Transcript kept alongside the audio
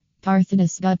Partho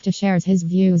Dasgupta shares his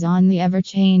views on the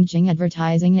ever-changing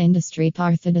advertising industry.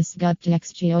 Partho Dasgupta,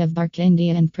 ex-CEO of Bark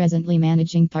India and presently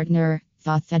managing partner,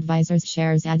 Thoth Advisors,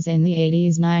 shares ads in the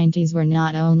 80s-90s were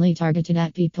not only targeted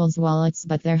at people's wallets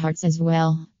but their hearts as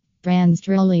well. Brands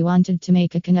truly wanted to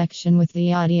make a connection with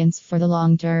the audience for the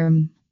long term.